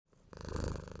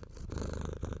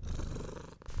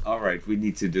All right, we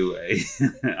need to do a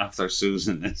after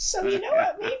Susan is. So you know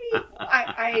what? Maybe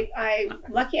I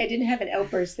lucky I didn't have an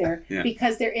outburst there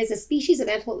because there is a species of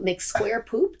antelope that makes square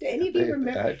poop. Do any of you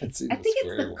remember? I haven't seen I think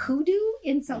it's the kudu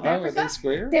in South Africa. Are they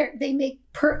square? They make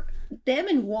them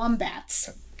and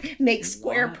wombats make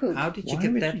square poop. How did you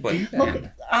get that one? Look,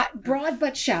 broad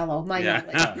but shallow. My knowledge.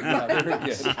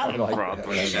 Broad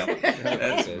but shallow.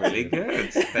 That's really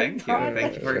good. Thank you.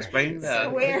 Thank you for explaining that.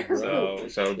 Square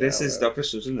So this is Dr.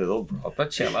 Susan Little, broad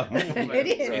but shallow.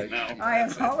 It is. I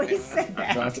have always said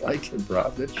that. Not like a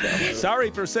broad but shallow.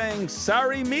 Sorry for saying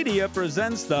Sorry Media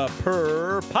presents the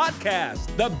Purr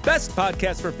Podcast, the best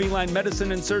podcast for feline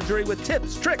medicine and surgery with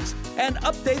tips, tricks, and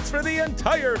updates for the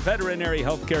entire veterinary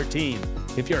healthcare team.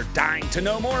 If you're dying to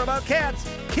know more about cats,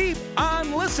 keep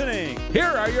on listening. Here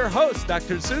are your hosts,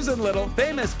 Dr. Susan Little,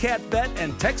 famous cat vet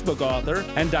and textbook author,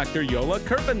 and Dr. Yola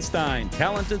Kerpenstein,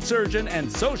 talented surgeon and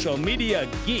social media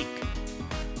geek.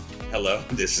 Hello,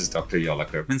 this is Dr. Yola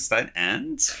Kerpenstein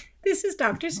and... This is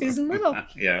Dr. Susan Little.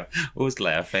 Who's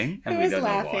laughing? Who is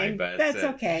laughing? Know why, but, that's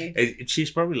okay.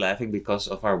 She's probably laughing because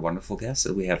of our wonderful guest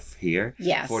that we have here.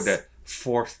 Yes. For the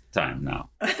 4th time now.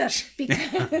 Because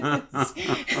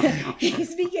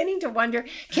he's beginning to wonder,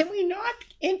 can we not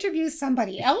interview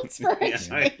somebody else for a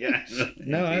change?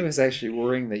 No, I was actually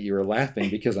worrying that you were laughing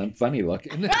because I'm funny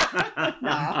looking.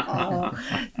 No.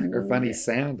 Or funny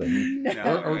sounding.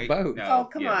 No. Or both. No. Oh,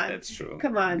 come on. That's true.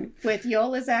 Come on. With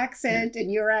Yola's accent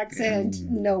and your accent,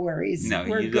 no worries. No,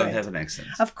 We're you good. don't have an accent.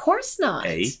 Of course not.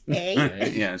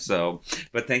 Yeah, so,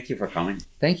 but thank you for coming.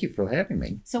 Thank you for having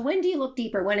me. So when do you look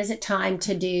deeper? When is it time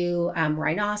to do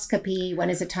rhinoscopy? When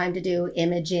is it time to do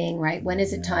imaging, right? When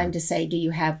is it time to say, do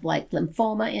you have like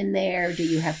lymphoma in there? Do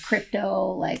you have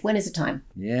crypto? Like, when is it time?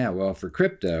 Yeah, well, for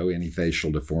crypto, any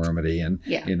facial deformity, and,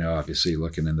 obviously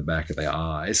looking in the back of the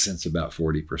eyes, since about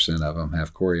 40% of them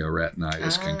have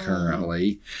chorioretinitis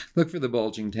concurrently. Look for the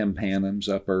bulging tympanums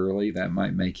up early. That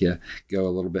might make you go a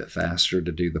little bit faster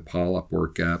to do the polyp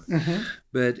workup. Mm-hmm.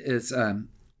 But it's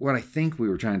what I think we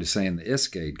were trying to say in the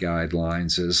ISCAID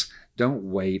guidelines is don't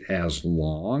wait as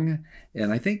long.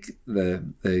 And I think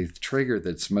the trigger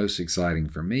that's most exciting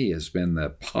for me has been the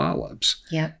polyps.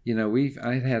 Yeah.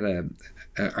 I've had a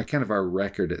kind of our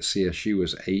record at CSU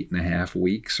was 8.5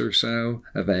 weeks or so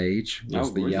of age.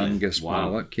 Was the youngest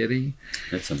polyp kitty.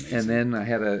 That's amazing. And then I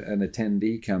had an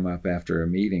attendee come up after a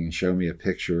meeting and show me a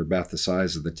picture about the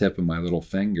size of the tip of my little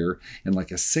finger and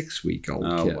like a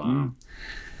 6-week-old kitten. Wow.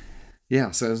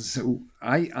 Yeah, so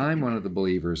I'm one of the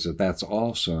believers that that's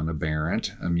also an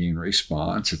aberrant immune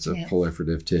response. It's a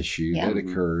proliferative tissue that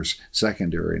occurs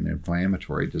secondary to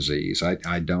inflammatory disease.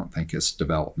 I don't think it's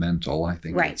developmental. I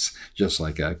think it's just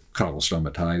like a caudal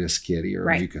stomatitis kitty or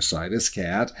a mucositis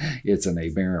cat. It's an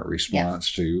aberrant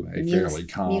response to a fairly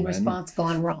common immune response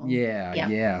gone wrong.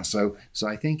 Yeah. So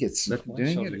I think it's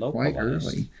doing it quite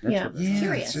early. It's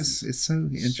curious. It's so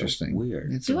interesting. So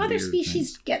weird. It's Do other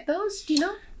species get those? Do you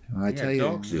know? I tell you,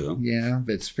 dogs do. Yeah,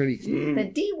 but it's pretty. The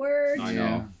D word. I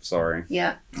know. Sorry.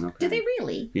 Yeah. Okay. Do they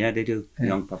really? Yeah, they do.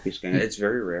 Young puppies can. It's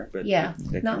very rare, but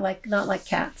not like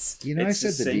cats. I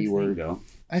said the D word.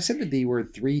 I said the D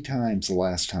word 3 times the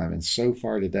last time, and so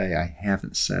far today I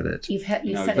haven't said it. You said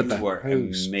it. But they were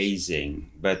amazing.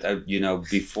 But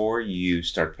before you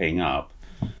start paying up,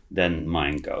 then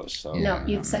mine goes. So. No,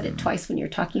 you've said it twice when you're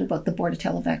talking about the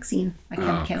Bordetella vaccine. I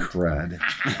can't count. Crud.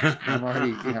 I've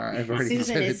already Susan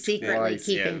said is it secretly twice.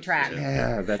 keeping track.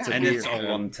 Yeah, that's a and deer. it's all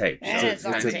on tape. It's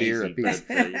a deer apiece.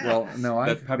 Well, no,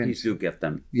 but puppies do get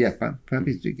them. Yeah,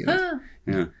 puppies do get it.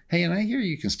 Yeah. Hey, and I hear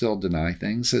you can still deny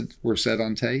things that were said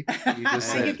on tape. You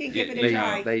just said you can give it a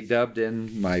try. They dubbed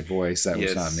in my voice. That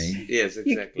was not me. Yes,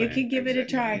 exactly. You can give it a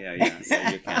try.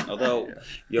 Yeah, you can. Although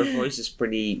your voice is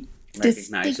pretty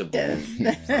recognizable.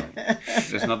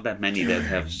 There's not that many that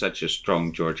have such a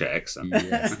strong Georgia accent.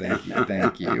 Yes,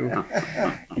 thank you.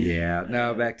 Yeah.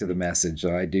 Now back to the message.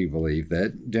 So I do believe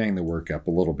that doing the workup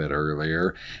a little bit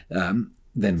earlier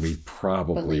than we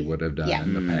probably would have done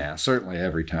in the past. Certainly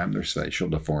every time there's facial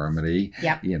deformity, you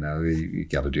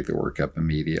got to do the workup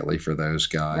immediately for those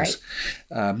guys.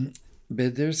 Right.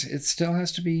 But it still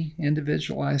has to be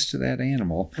individualized to that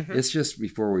animal. Mm-hmm. It's just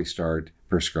before we start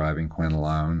prescribing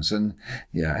quinolones and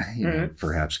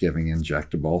perhaps giving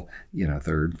injectable,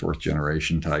 3rd, 4th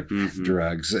generation type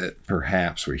drugs, that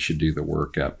perhaps we should do the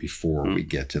workup before we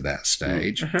get to that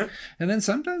stage. Mm-hmm. And then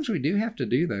sometimes we do have to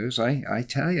do those. I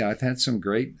tell you, I've had some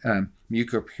great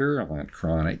mucopurulent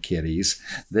chronic kitties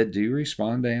that do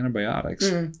respond to antibiotics.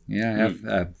 Mm-hmm. Yeah,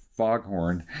 I have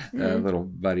Foghorn, little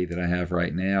buddy that I have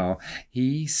right now,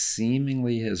 he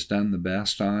seemingly has done the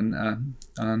best on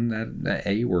that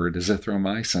A word,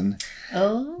 azithromycin.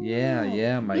 Oh.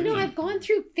 Yeah. I've gone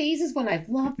through phases when I've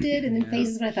loved it, and then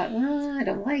phases when I thought, I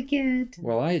don't like it.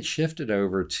 Well, I had shifted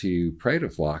over to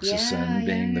pratofloxacin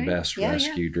being the best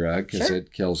rescue drug because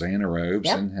it kills anaerobes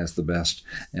and has the best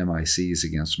MICs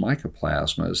against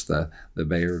mycoplasmas, the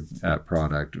Bayer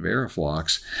product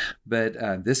Veriflox.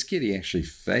 But this kitty actually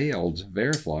failed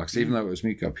Veriflox, even though it was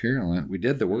mucopurulent. We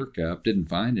did the workup, didn't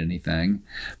find anything,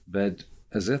 but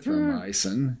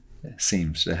azithromycin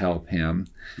seems to help him.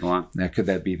 Wow. Now, could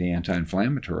that be the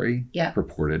anti-inflammatory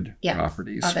purported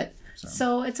properties of it?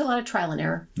 So it's a lot of trial and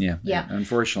error. Yeah.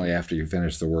 Unfortunately, after you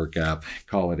finish the workup,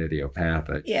 call it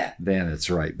idiopathic. Yeah. Then it's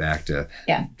right back to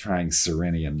trying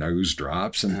Cerenia nose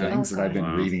drops and things that I've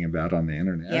been reading about on the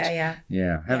internet.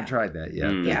 Yeah. Haven't tried that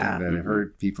yet. But I've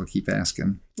heard people keep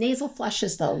asking. Nasal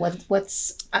flushes, though.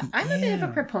 I'm a bit of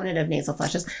a proponent of nasal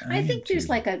flushes. I think there's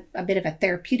like a bit of a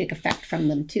therapeutic effect from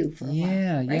them too. For a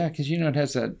while, right? because it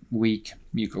has that weak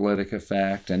mucolytic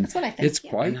effect, and that's what I think. It's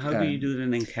quite. And how do you do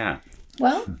that in cat?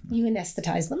 Well, you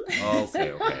anesthetize them.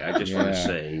 Okay. I just want to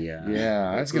say,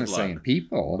 I was going to say in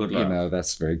people,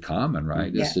 that's very common,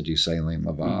 right? Is to do saline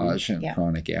lavage in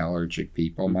chronic allergic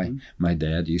people. My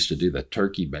dad used to do the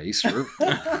turkey baster,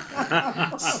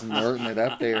 snorting it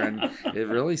up there, and it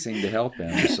really seemed to help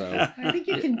him. So I think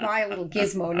you can buy a little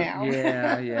gizmo now.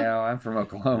 I'm from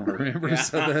Oklahoma, remember?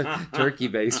 So the turkey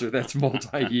baster, that's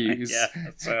multi-use.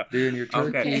 Doing your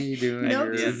turkey, doing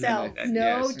Note to self,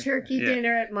 no turkey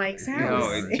dinner at Mike's house.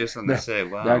 No, just on the say,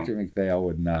 wow. Dr. McPhail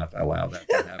would not allow that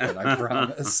to happen, I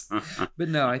promise. But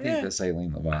no, I think the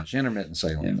saline lavage, intermittent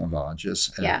saline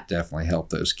lavages definitely help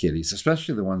those kitties,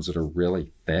 especially the ones that are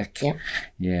really thick.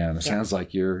 And it sounds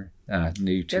like you're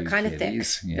new to They're kind of thick.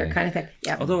 They're kind of thick.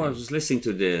 Yeah. Although I was listening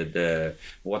to the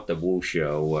What the Woo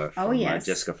show from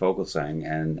Jessica Vogelsang,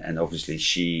 and obviously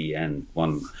she and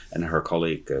her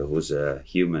colleague who's a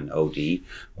human OD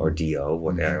or DO,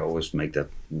 whatever, I always make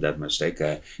that mistake.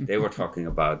 They were talking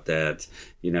about that.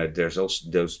 There's also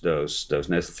those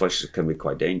nasal flushes can be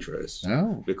quite dangerous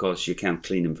because you can't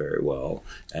clean them very well,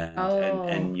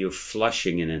 and you're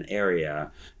flushing in an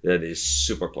area that is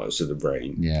super close to the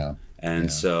brain.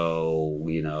 And so,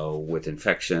 with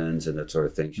infections and that sort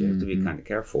of thing, you have to be kind of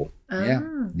careful.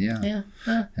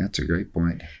 That's a great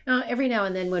point. Every now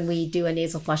and then when we do a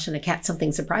nasal flush in a cat,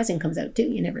 something surprising comes out too.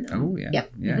 You never know.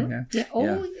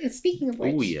 Speaking of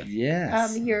which,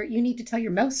 you need to tell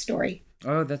your mouse story.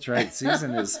 Oh, that's right.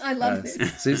 Susan is. I love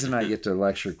this. Susan and I get to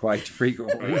lecture quite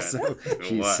frequently, so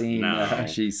she's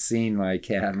seen my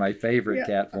cat, my favorite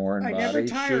cat foreign body. Never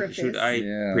tire of this. Should I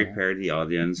prepare the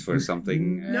audience for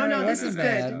something? No, this is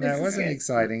good. That wasn't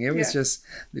exciting. It was just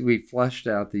we flushed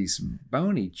out these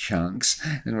bony chunks,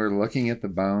 and we're looking at the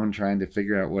bone, trying to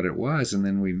figure out what it was, and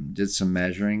then we did some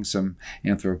measuring, some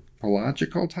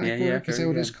anthropological type work. Is that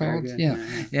what it's called?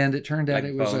 And it turned out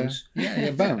it was bones.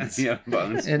 Bones.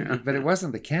 Bones. But it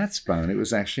wasn't the cat's bone. It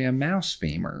was actually a mouse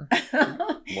femur.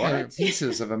 What?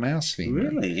 Pieces of a mouse femur.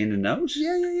 Really? In the nose?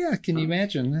 Yeah. Can you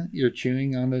imagine? You're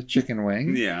chewing on a chicken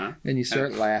wing. And you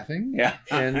start laughing.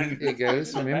 And it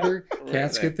goes, remember,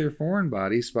 cats get their foreign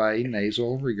bodies by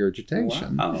nasal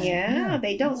regurgitation. Wow. Yeah,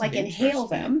 they don't inhale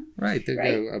them. Right. They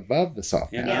go above the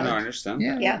soft palate. I understand.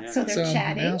 So they're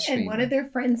chatting, and one of their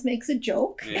friends makes a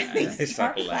joke. They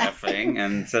start laughing,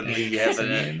 and suddenly you have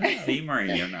a femur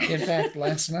in your nose. In fact,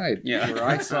 last night, where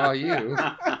I saw you,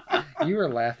 you were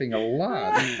laughing a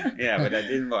lot. But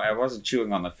I wasn't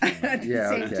chewing on the femur. At the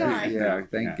same time.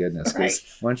 Thank goodness.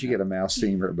 Because once you get a mouse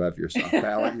femur above your soft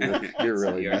palate, you're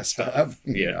really messed up.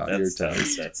 You're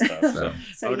toast. That's tough.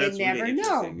 So you never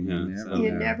know.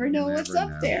 You never know what's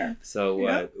up there.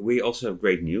 So we also have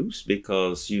great news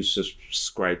because you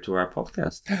subscribe to our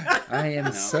podcast. I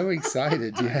am so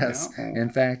excited, yes. In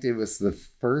fact, it was the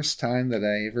first time that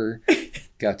I ever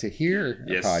got to hear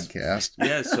a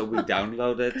podcast. So we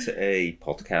downloaded a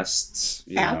podcast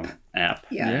app,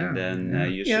 and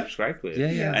then you subscribe to it.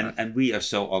 And we are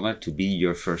so honored to be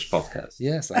your first podcast.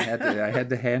 Yes, I had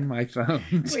to hand my phone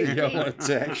to Yola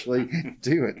to actually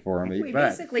do it for me. We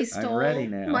basically stole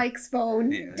Mike's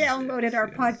phone, downloaded our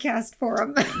podcast for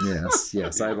him.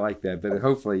 Yes, I like that. But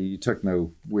hopefully you took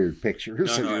no weird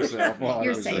pictures of yourself while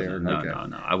You're I was safe. there. No,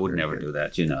 I would never do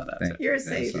that. You know that. You're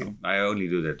safe. So I only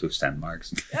do that to Stan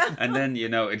Marks. And then,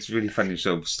 it's really funny.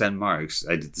 So Stan Marks,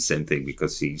 I did the same thing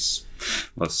because he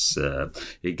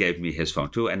gave me his phone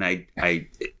too, and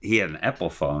he had an Apple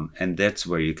phone, and that's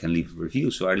where you can leave a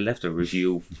review. So I left a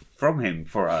review from him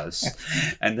for us,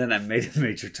 and then I made a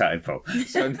major typo.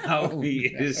 So now he'll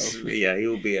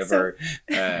be ever,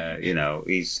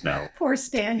 he's now. Poor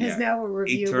Stan has now a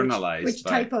review eternalized which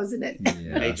typo's in it.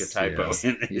 Major typo.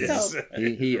 Yes.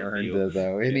 He earned it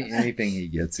though. Anything he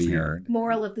gets, he earned.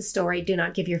 Moral of the story: do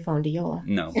not give your phone to Yola.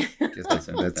 No,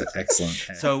 that's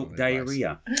excellent. So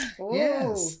diarrhea.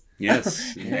 Yes.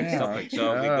 Yes, next topic.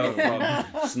 So we go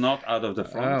from snot out of the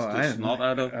front to snot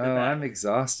out of the back. I'm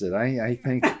exhausted. I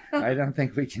don't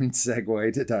think we can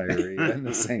segue to diarrhea in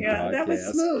the same podcast. That was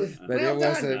smooth. But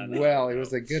it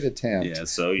was a good attempt. Yeah,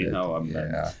 so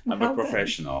I'm a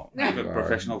professional. I have a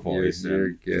professional voice.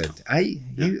 You're good.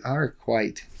 You are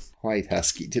quite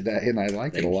husky today, and I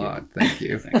like it a lot. Thank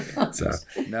you. So,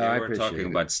 I appreciate talking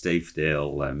about Steve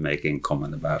Dale making a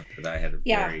comment about that I had a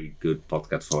very good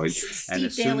podcast voice, and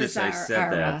as soon as I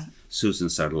said that, Susan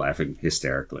started laughing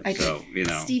hysterically.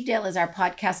 Steve Dale is our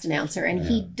podcast announcer, and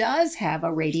he does have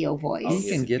a radio voice.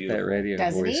 He can get that radio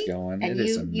voice going. And it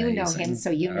is amazing. You know him, so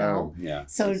you know. Yeah.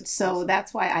 So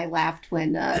that's why I laughed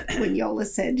when Yola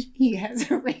said he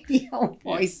has a radio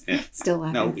voice. Yeah. Still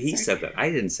laughing. No, he said that. I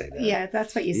didn't say that. Yeah,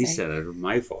 that's what you said. He said it with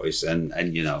my voice, and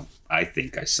I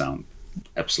think I sound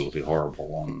absolutely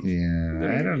horrible on.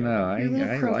 Yeah, I don't know. I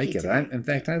like it. In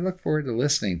fact, I look forward to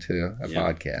listening to a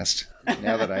podcast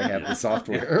now that I have the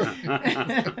software.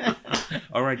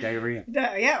 All right, diarrhea.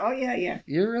 Yeah.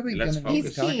 You're really going to be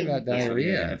talking about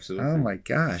diarrhea. Yeah, absolutely. Oh my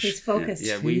gosh. He's focused.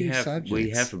 Yeah, we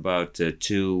have about 10,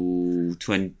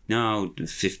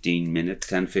 15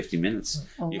 minutes.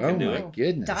 You can do it.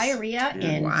 Goodness. Diarrhea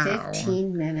in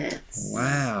 15 minutes.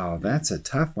 Wow, that's a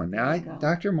tough one. Now,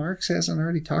 Dr. Marks hasn't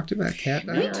already talked about cat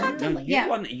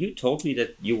diarrhea. You told me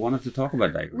that you wanted to talk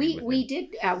about diarrhea. We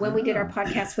did when we did our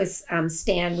podcast with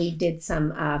Stan. We did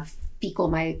some fecal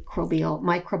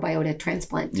microbiota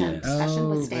transplant discussion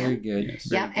with Stan. Very good.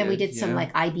 And we did some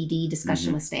like IBD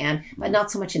discussion with Stan, but not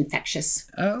so much infectious.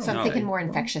 So I'm thinking more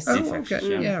infectious. Oh, okay.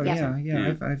 Yeah.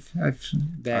 I've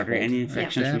dabbled. Are there any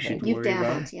infections we should worry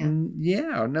about?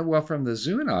 Well, from the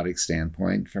zoonotic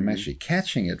standpoint, from actually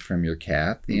catching it from your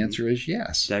cat, the answer is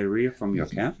yes. Diarrhea from your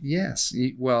cat? Yes.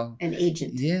 Well, an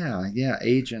agent. Yeah.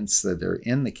 Agents that are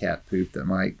in the cat poop that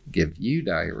might give you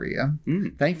diarrhea.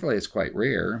 Thankfully, it's quite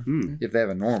rare. If they have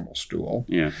a normal stool.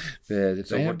 Yeah. But if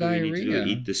they have diarrhea, what do we need to do?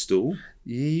 Eat the stool?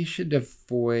 You should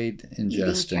avoid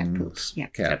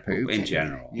ingesting cat poop. In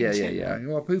general. Yeah.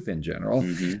 Well, poop in general.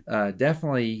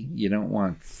 Definitely, you don't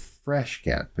want fresh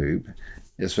cat poop,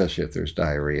 especially if there's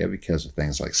diarrhea because of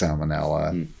things like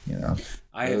salmonella.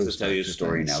 I have to tell you a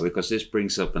story now because this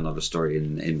brings up another story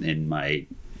in my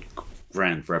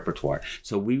grand repertoire.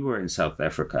 So we were in South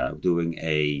Africa doing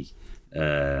a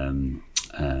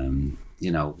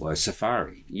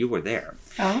safari. You were there.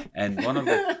 Oh. And one of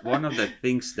the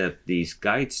things that these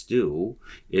guides do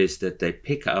is that they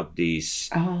pick up these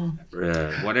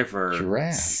whatever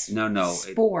giraffes.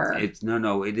 Spore. It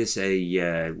is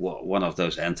a one of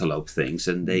those antelope things,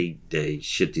 and they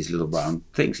shit these little brown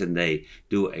things, and they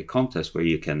do a contest where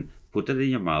you can put it in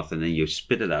your mouth and then you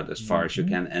spit it out as far as you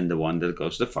can, and the one that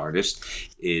goes the farthest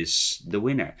is the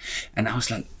winner. And I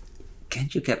was like,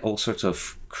 can't you get all sorts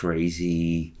of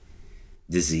crazy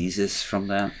diseases from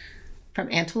that? From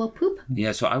antelope poop?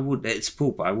 Yeah, so it's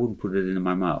poop. I wouldn't put it in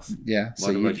my mouth. Yeah.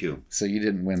 What about you? So you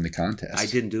didn't win the contest. I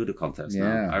didn't do the contest. No.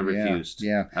 I refused.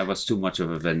 Yeah. I was too much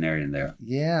of a veterinarian there.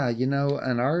 Yeah, in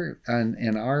our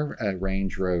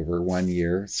Range Rover one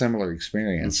year, similar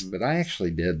experience, but I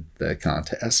actually did the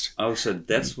contest. Oh, so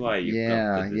that's why you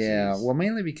got the disease. Yeah. Well,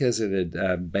 mainly because it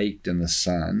had baked in the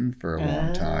sun for a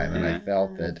long time, and I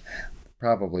felt that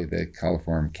probably the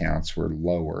coliform counts were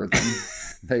lower than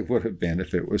they would have been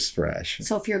if it was fresh.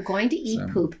 So if you're going to eat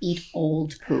poop, eat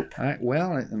old poop.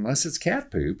 Unless it's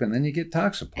cat poop, and then you get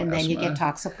toxoplasma. And then you get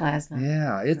toxoplasma.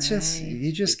 Yeah, it's just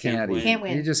you can't eat.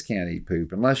 You just can't eat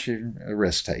poop unless you're a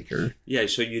risk taker. Yeah,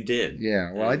 so you did.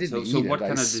 Yeah, well, I didn't eat it. So what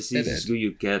kind of diseases do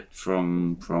you get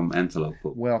from antelope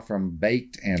poop? Well, from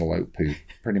baked antelope poop,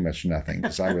 pretty much nothing,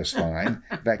 because I was fine.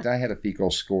 In fact, I had a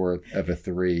fecal score of a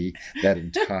 3 that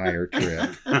entire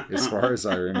trip, as far as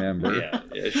I remember.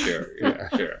 Yeah, sure.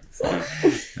 Sure.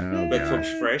 But from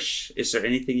fresh, is there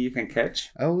anything you can catch?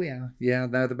 Oh, yeah. Yeah,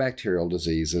 no, the bacterial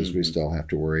diseases we still have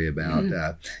to worry about.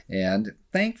 And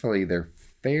thankfully, they're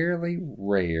fairly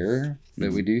rare,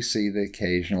 but we do see the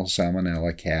occasional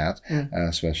salmonella cat,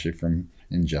 especially from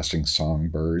ingesting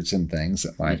songbirds and things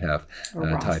that might have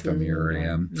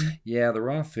typhimurium. Yeah, the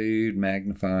raw food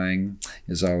magnifying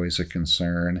is always a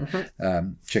concern.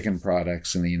 Chicken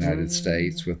products in the United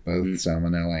States with both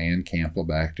Salmonella and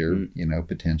Campylobacter,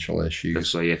 potential issues.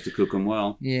 That's why you have to cook them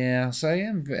well. Yeah, so I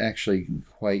am actually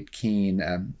quite keen,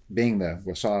 being the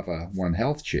WSAVA One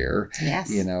Health Chair.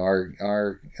 Yes.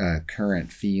 Our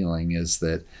current feeling is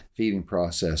that feeding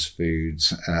processed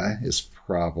foods is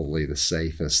probably the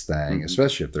safest thing,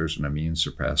 especially if there's an immune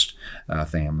suppressed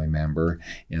family member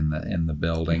in the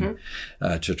building,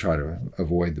 to try to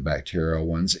avoid the bacterial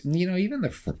ones. Even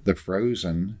the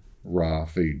frozen raw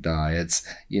food diets,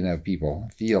 people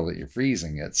feel that you're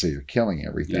freezing it, so you're killing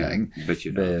everything, but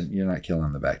you're not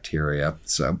killing the bacteria.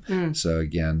 So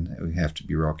again, we have to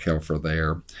be real careful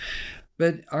there.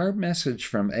 But our message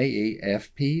from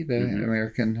AAFP, the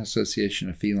American Association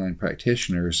of Feline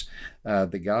Practitioners,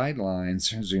 the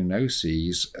guidelines,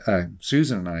 zoonoses,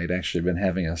 Susan and I had actually been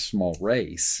having a small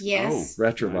race. Yes.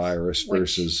 Retrovirus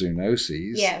versus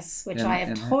zoonoses. Yes, which I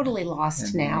have totally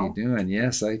lost now. How are you doing?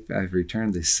 Yes, I've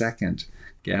returned the second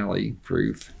galley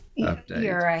proof update.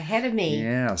 You're ahead of me.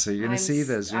 Yeah, so you're going to see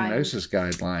the zoonosis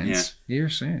guidelines here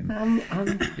soon.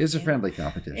 It was a friendly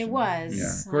competition. It was.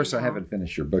 Yeah. Of course, I haven't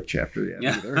finished your book chapter yet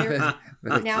either.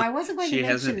 Now, I wasn't going to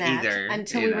mention that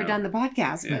until we were done the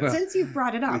podcast, but since you've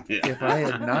brought it up. If I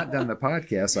had not done the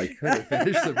podcast, I could have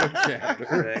finished the book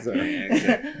chapter. So,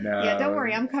 yeah, don't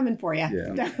worry. I'm coming for you.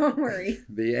 Yeah. Don't worry.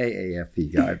 The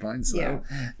AAFP guidelines, though,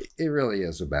 it really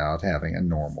is about having a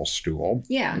normal stool.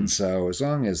 Yeah. And so as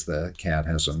long as the cat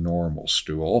has a normal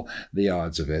stool, the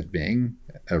odds of it being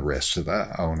a risk to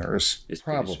the owners is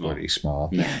probably pretty small.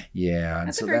 Yeah. Yeah.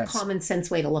 That's a very common sense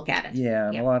way to look at it. Yeah.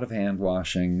 And a lot of hand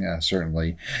washing,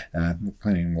 certainly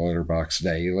cleaning the litter box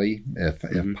daily, if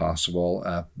possible.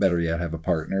 Better yet, have a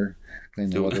partner clean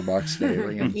the litter box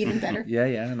daily. And, even better. Yeah.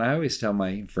 And I always tell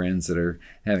my friends that are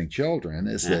having children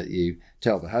is that you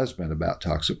tell the husband about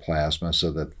toxoplasma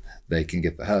so that they can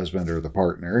get the husband or the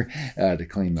partner to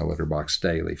clean the litter box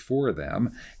daily for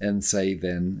them, and say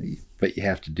then, but you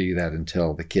have to do that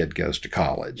until the kid goes to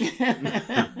college.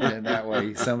 And that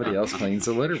way somebody else cleans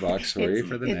the litter box for you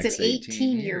for the next 18 years. It's an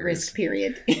 18-year risk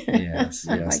period. Yes.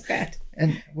 Like that.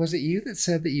 And was it you that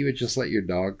said that you would just let your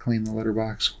dog clean the litter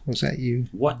box? Was that you?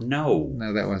 What? No.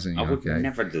 No, that wasn't you. I would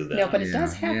never do that. No, but it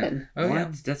does happen. Yeah. Oh, what?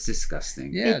 yeah. That's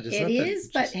disgusting. Yeah, it is,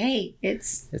 but hey,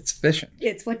 it's efficient.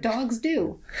 It's what dogs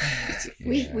do.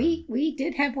 We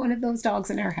did have one of those dogs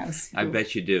in our house. I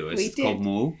bet you do. Is it called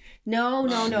Moo? No.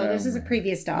 This is a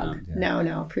previous dog.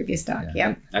 No, previous dog.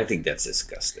 Yeah. I think that's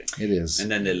disgusting. It is. And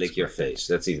then they lick your face.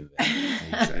 That's even better.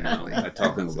 Exactly. I'm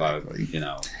talking about,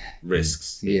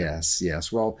 risks. Yes.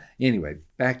 Well, anyway,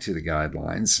 back to the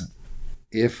guidelines.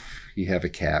 If you have a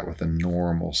cat with a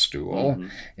normal stool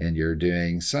and you're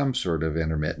doing some sort of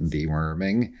intermittent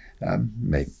deworming,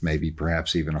 maybe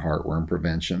perhaps even a heartworm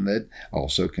prevention that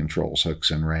also controls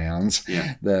hooks and rounds,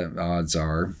 the odds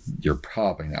are you're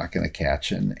probably not going to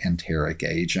catch an enteric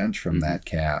agent from that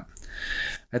cat.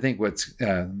 I think what's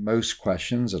most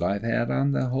questions that I've had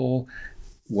on the whole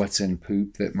what's in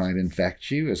poop that might infect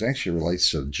you is actually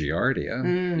relates to Giardia.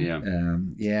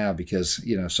 Because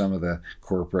some of the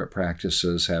corporate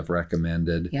practices have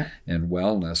recommended in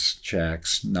wellness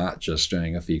checks not just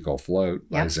doing a fecal float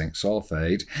by zinc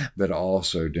sulfate, but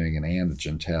also doing an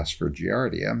antigen test for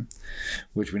Giardia,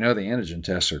 which we know the antigen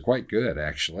tests are quite good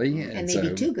actually, and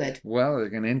maybe too good. Well, they're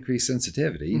going to increase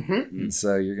sensitivity, and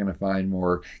so you're going to find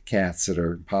more cats that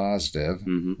are positive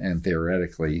and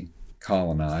theoretically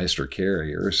colonized or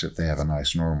carriers if they have a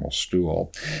nice normal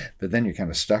stool. But then you're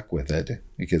kind of stuck with it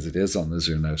because it is on the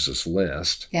zoonosis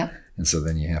list. Yeah. And so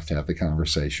then you have to have the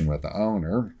conversation with the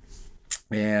owner.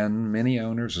 And many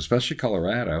owners, especially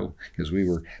Colorado, because we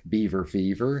were beaver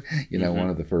fever,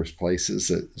 one of the first places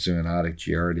that zoonotic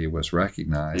Giardia was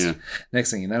recognized. Yeah.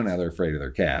 Next thing you know, now they're afraid of their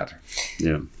cat.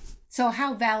 Yeah. So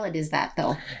how valid is that,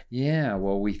 though? Yeah,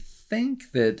 well, we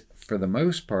think that for the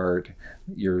most part,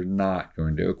 you're not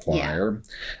going to acquire.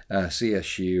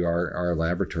 CSU, our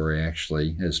laboratory,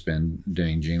 actually has been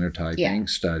doing genotyping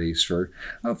studies for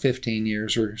 15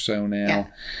 years or so now.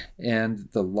 And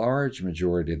the large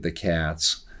majority of the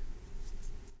cats,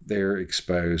 they're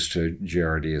exposed to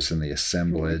Giardias in the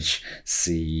assemblage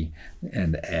C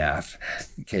and F,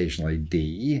 occasionally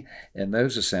D. And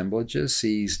those assemblages,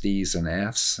 C's, D's, and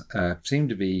F's, seem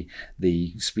to be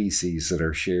the species that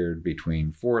are shared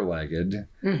between four-legged,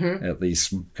 at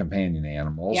least companion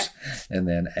animals. And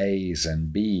then A's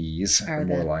and B's are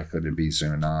more likely to be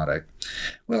zoonotic.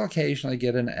 We'll occasionally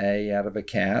get an A out of a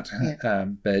cat,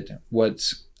 but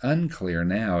what's unclear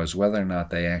now is whether or not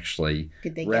they actually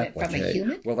Did they replicate. get it from a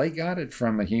human? Well, they got it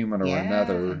from a human or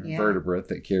another vertebrate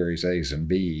that carries A's and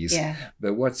B's. Yeah.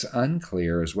 But what's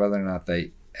unclear is whether or not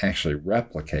they actually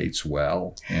replicates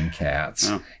well in cats.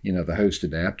 Oh. The host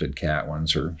adapted cat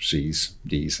ones are C's,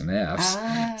 D's, and F's.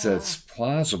 So it's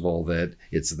plausible that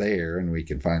it's there and we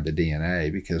can find the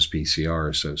DNA because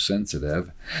PCR is so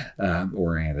sensitive,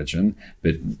 or antigen,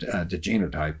 but to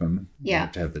genotype them, you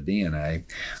have to have the DNA.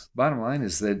 Bottom line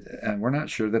is that we're not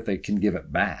sure that they can give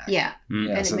it back. Yeah.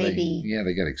 And so they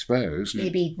get exposed.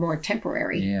 Maybe more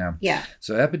temporary. Yeah. Yeah.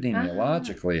 So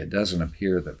epidemiologically, it doesn't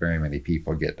appear that very many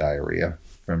people get diarrhea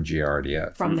from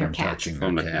Giardia from their touching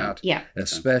cat. their cat. Yeah.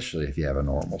 Especially if you have a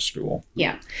normal stool.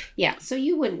 Yeah. Yeah. So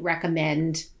you wouldn't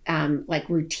recommend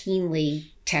routinely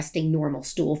testing normal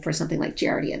stool for something like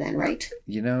Giardia then, right?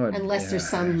 Unless there's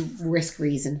some risk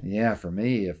reason. Yeah, for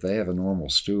me, if they have a normal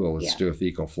stool, let's do a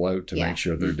fecal float to make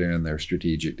sure they're doing their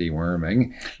strategic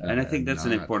deworming. And I think that's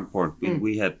an important point.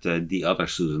 We had the other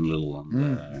Susan Little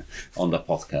on the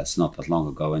podcast not that long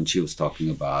ago, and she was talking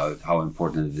about how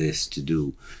important it is to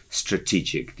do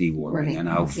strategic deworming and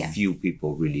how few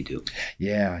people really do.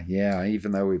 Yeah.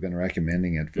 Even though we've been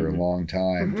recommending it for a long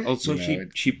time. Also,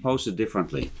 she posed it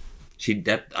differently.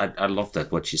 I love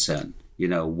that what she said.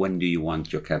 When do you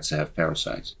want your cats to have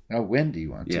parasites? Oh, when do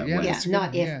you want to?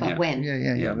 Not if, but when.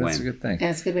 Yeah. That's a good thing.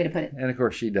 That's a good way to put it. And of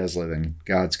course, she does live in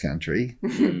God's country,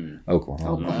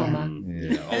 Oklahoma.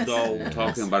 Although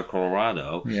talking about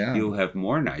Colorado, you have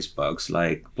more nice bugs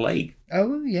like plague.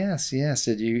 Oh yes.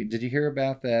 Did you hear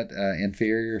about that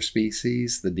inferior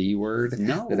species, the D word?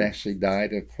 No. That actually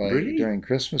died of plague during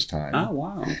Christmas time. Oh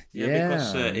wow!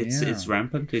 Because it's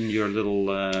rampant in your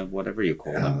little whatever you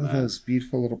call them. Those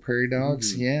beautiful little prairie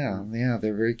dogs. Yeah, they're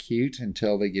very cute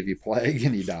until they give you plague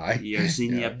and you die.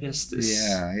 Yersinia pistis.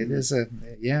 Yeah, it is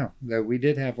we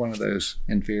did have one of those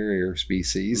inferior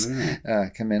species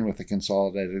come in with a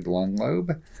consolidated lung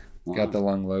lobe. Wow. Got the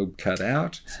lung lobe cut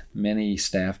out. Many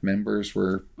staff members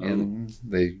were in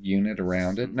the unit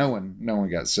around it. No one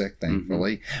got sick,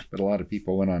 thankfully, but a lot of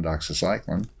people went on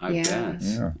doxycycline. I bet.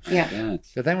 Yeah.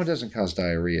 But that one doesn't cause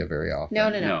diarrhea very often.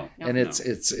 No. And it's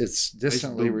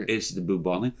distantly. Is the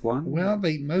bubonic one? Well,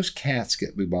 most cats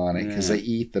get bubonic because they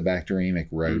eat the bacteremic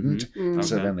rodent,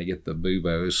 so then they get the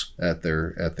buboes at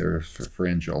their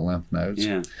pharyngeal lymph nodes.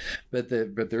 Yeah. But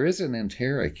there is an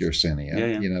enteric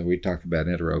Yersinia. Yeah. We talk about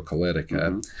enterocollitica,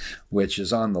 which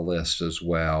is on the list as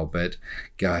well. But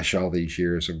gosh, all these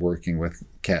years of working with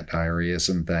cat diarrheas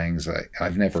and things,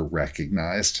 I've never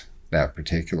recognized that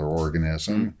particular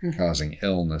organism causing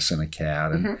illness in a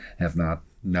cat and have not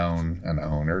known an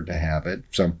owner to have it.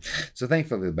 So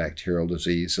thankfully the bacterial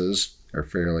diseases are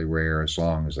fairly rare as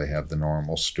long as they have the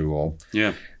normal stool.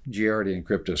 Yeah. Giardia and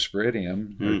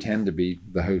Cryptosporidium tend to be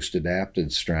the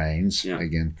host-adapted strains. Yeah.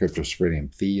 Again,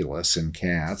 Cryptosporidium felis in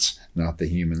cats, not the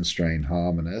human strain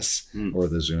Hominis or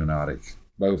the zoonotic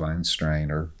bovine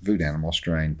strain or food animal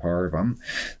strain Parvum.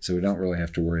 So we don't really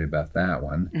have to worry about that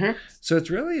one. So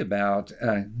it's really about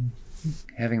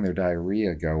having their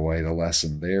diarrhea go away to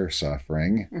lessen their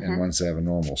suffering. And once they have a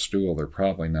normal stool, they're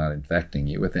probably not infecting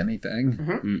you with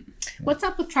anything. What's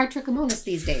up with Tritrichomonas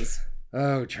these days?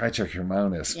 Oh,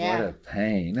 Tritrichomonas, what a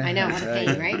pain. I know, what a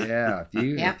pain, right? Yeah,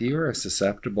 if you are a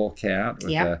susceptible cat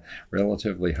with a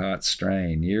relatively hot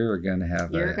strain, you're going to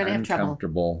have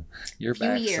uncomfortable, your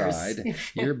backside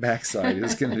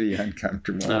is going to be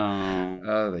uncomfortable.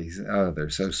 They're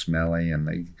so smelly and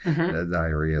the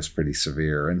diarrhea is pretty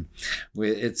severe. And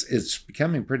it's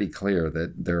becoming pretty clear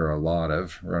that there are a lot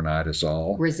of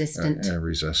ronidazole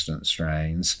resistant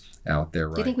strains out there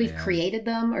right now. Do you think we've created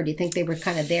them, or do you think they were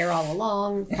kind of there all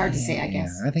along? Hard to say, I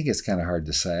guess. I think it's kind of hard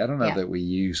to say. I don't know that we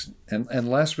use,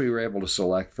 unless we were able to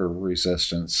select for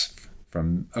resistance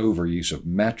from overuse of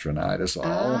metronidazole,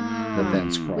 that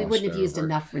then's crossed we wouldn't have over. Used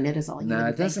enough ronidazole. No,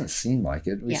 it doesn't seem like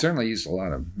it. We certainly used a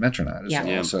lot of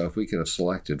metronidazole. So if we could have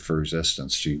selected for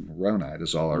resistance to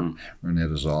ronidazole or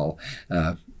ronidazole,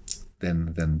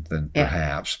 then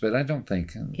perhaps. But I don't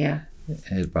think.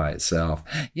 It by itself.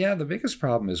 Yeah, the biggest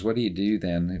problem is what do you do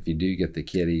then if you do get the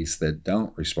kitties that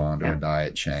don't respond to a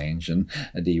diet change and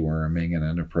a deworming and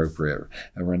an appropriate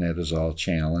ronidazole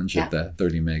challenge at the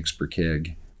 30 mg per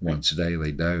kg once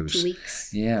daily dose. 2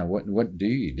 weeks. Yeah, what do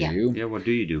you do? Yeah, what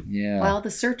do you do? Yeah. Well,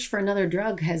 the search for another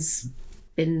drug has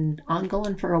been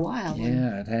ongoing for a while.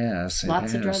 Yeah, it has.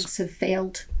 Lots of drugs have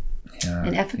failed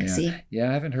in efficacy. Yeah,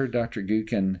 I haven't heard Dr.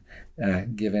 Gukin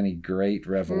give any great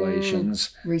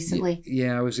revelations recently.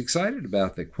 Yeah, I was excited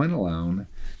about the quinolone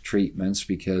treatments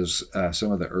because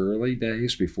some of the early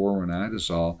days before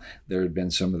ranitazole, there had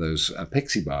been some of those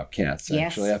Pixie Bob cats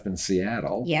actually up in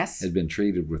Seattle. Yes. Had been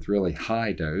treated with really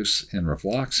high dose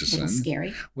enrofloxacin. That's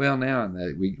scary. Well, now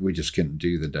we just couldn't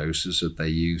do the doses that they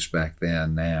used back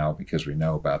then now because we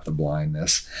know about the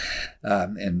blindness.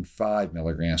 And 5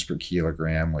 milligrams per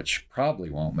kilogram, which probably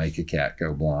won't make a cat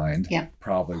go blind. Yep.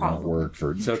 Probably won't work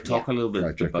for. So talk a little bit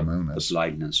about the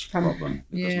blindness problem,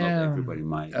 because not everybody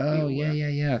might. Oh,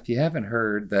 yeah. If you haven't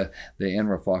heard the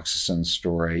enrofloxacin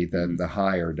story, the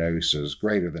higher doses,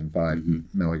 greater than 5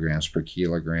 milligrams per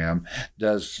kilogram,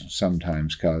 does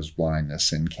sometimes cause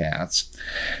blindness in cats.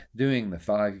 Doing the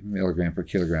 5 milligram per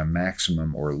kilogram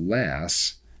maximum or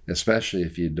less, especially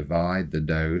if you divide the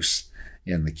dose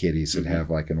in the kitties that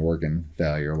have like an organ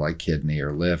failure like kidney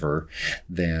or liver,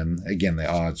 then again the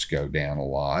odds go down a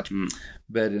lot.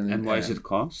 But and why is it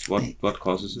caused? What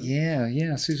causes it?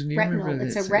 Yeah, Susan, do you remember?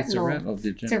 It's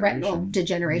a retinal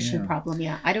degeneration problem.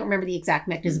 Yeah, I don't remember the exact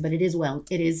mechanism, but it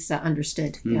is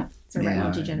understood. Yeah, it's a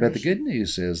retinal degeneration. But the good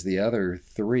news is the other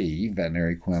 3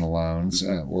 veterinary quinolones,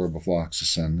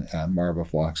 orbifloxacin,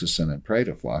 marbifloxacin, and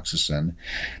pradifloxacin,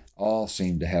 all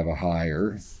seem to have a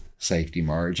higher safety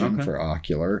margin for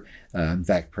ocular. In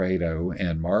fact, Prado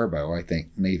and Marbo, I think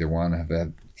neither one have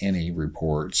had any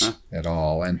reports at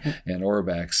all. And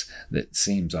Orbex, that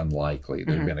seems unlikely.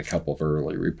 There have been a couple of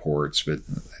early reports, but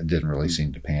it didn't really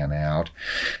seem to pan out.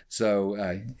 So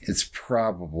it's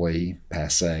probably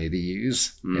passé to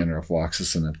use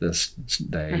enrofloxacin at this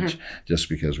stage, just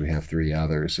because we have 3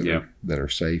 others that are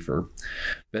safer.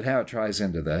 But how it ties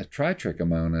into the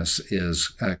tritrichomonas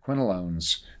is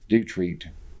quinolones do treat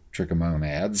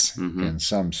trichomonads in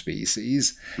some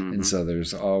species. And so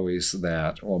there's always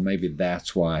that, well, maybe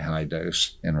that's why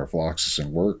high-dose enrofloxacin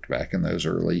worked back in those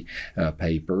early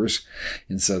papers.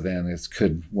 And so then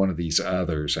could one of these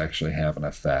others actually have an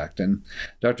effect? And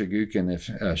Dr. Gukin,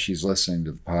 if she's listening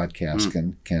to the podcast,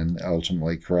 can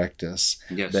ultimately correct us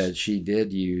that she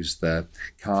did use the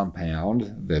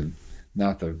compound,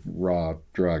 not the raw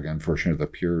drug, unfortunately, the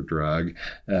pure drug,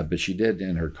 but she did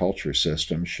in her culture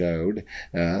system showed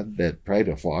that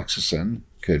pradifloxacin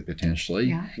could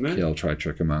potentially kill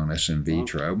Tritrichomonas in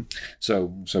vitro.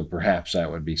 So perhaps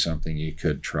that would be something you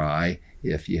could try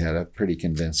if you had a pretty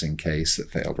convincing case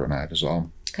that failed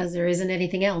ranitazole. Because there isn't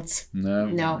anything else.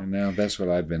 No, that's what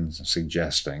I've been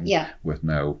suggesting with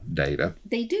no data.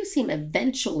 They do seem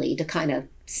eventually to kind of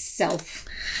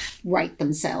self-right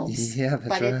themselves. Yeah, that's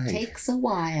but right. It takes a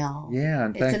while. Yeah,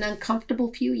 in it's fact, an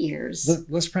uncomfortable few years.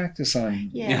 Let's practice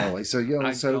on Molly. So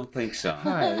I don't think so.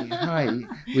 Hi.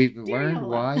 We've learned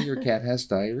why your cat has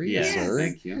diarrhea, sir.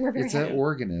 Thank you. It's an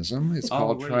organism. It's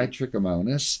called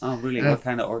Tritrichomonas. Oh, really? What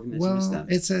kind of organism is that?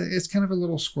 It's kind of a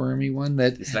little squirmy one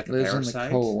that like lives in the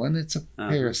colon. It's a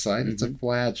parasite. It's a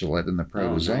flagellate in the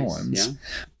protozoans. Nice.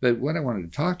 But what I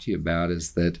wanted to talk to you about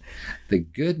is that the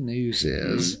good news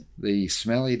is the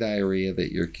smelly diarrhea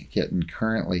that your kitten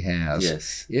currently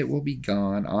has, it will be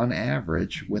gone on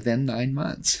average within 9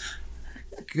 months.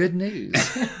 Good news.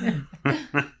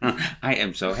 I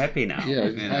am so happy now. Yeah,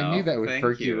 I knew that would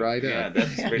perk you right up. Yeah,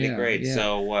 that's really great. Yeah.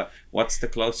 So what's the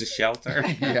closest shelter?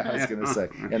 Yeah, I was going to say.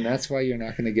 And that's why you're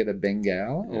not going to get a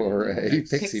Bengal or a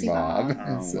Pixie Bob.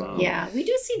 Wow. Yeah, we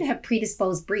do seem to have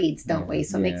predisposed breeds, don't we?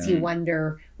 So it makes you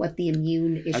wonder what the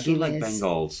immune issue is. I do like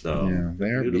Bengals, though. Yeah,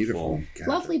 they're beautiful. God,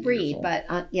 lovely breed, but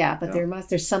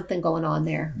there's something going on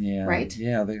there, right?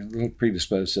 Yeah, they're a little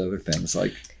predisposed to other things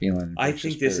like feeling. I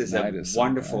think this is a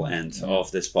wonderful end of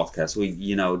this podcast.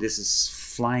 This is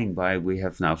flying by. We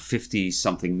have now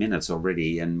 50-something minutes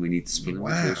already, and we need to split them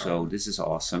through. So this is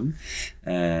awesome.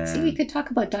 See, we could talk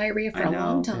about diarrhea for a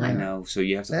long time. I know. So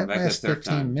you have to come back the third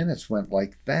time. 15 minutes went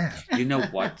like that. You know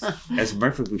what? As a matter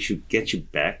of fact, we should get you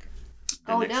back.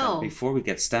 Before we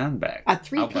get Stan back. A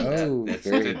 3-peat. Oh,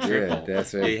 very good.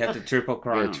 That's right. You have the triple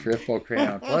crown. The triple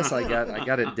crown. Plus, I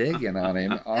got a dig in on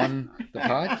him on the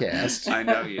podcast. I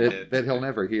know you did. That he'll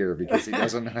never hear because he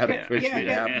doesn't know how to push the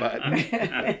app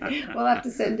button. We'll have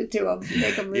to send it to him.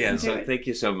 Make him listen to it. Thank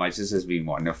you so much. This has been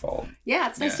wonderful. Yeah,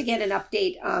 it's nice to get an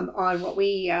update on what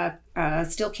we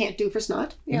still can't do for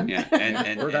snot.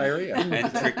 And or diarrhea.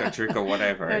 And trick or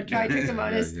whatever.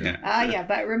 Trichomonas.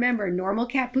 But remember, normal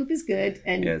cat poop is good,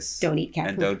 and don't eat cat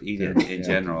poop. And don't eat it in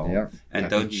general. Yeah. And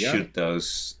don't shoot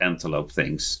those antelope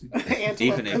things.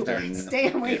 Even if they're...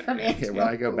 Stay away from antelope. When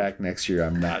I go back next year,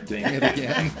 I'm not doing it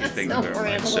again. Thank you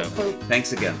very much. So,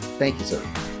 thanks again. Thank you, sir.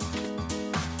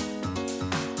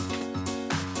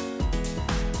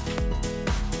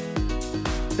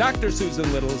 Dr. Susan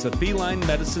Little is a feline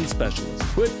medicine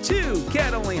specialist with 2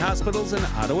 cat-only hospitals in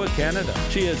Ottawa, Canada.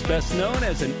 She is best known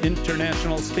as an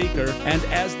international speaker and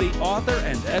as the author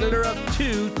and editor of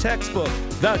 2 textbooks,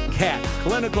 The Cat,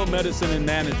 Clinical Medicine and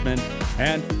Management,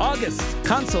 and August's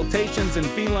Consultations in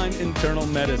Feline Internal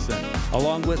Medicine.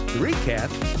 Along with 3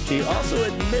 cats, she also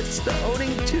admits to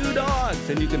owning 2 dogs,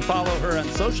 and you can follow her on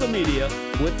social media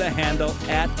with the handle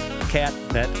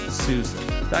 @CatVetSusan.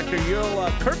 Dr.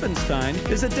 Yola Kerpenstein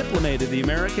is a diplomate of the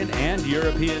American and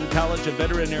European College of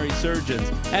Veterinary Surgeons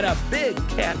and a big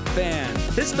cat fan.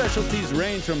 His specialties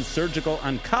range from surgical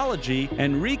oncology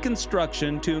and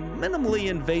reconstruction to minimally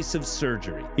invasive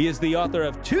surgery. He is the author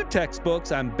of 2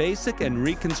 textbooks on basic and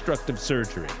reconstructive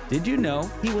surgery. Did you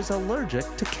know he was allergic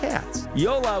to cats?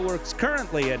 Yola works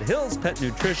currently at Hills Pet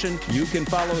Nutrition. You can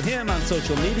follow him on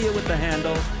social media with the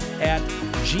handle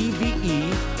 @GVETSX.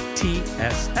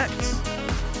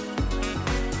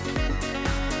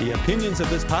 The opinions of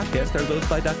this podcast are those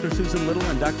by Dr. Susan Little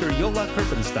and Dr. Yola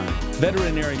Kerpenstein.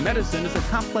 Veterinary medicine is a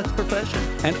complex profession,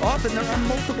 and often there are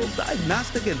multiple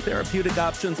diagnostic and therapeutic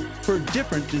options for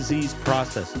different disease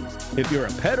processes. If you're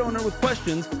a pet owner with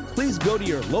questions, please go to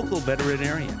your local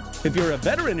veterinarian. If you're a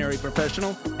veterinary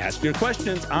professional, ask your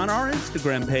questions on our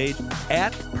Instagram page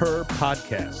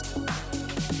 @PerPodcast.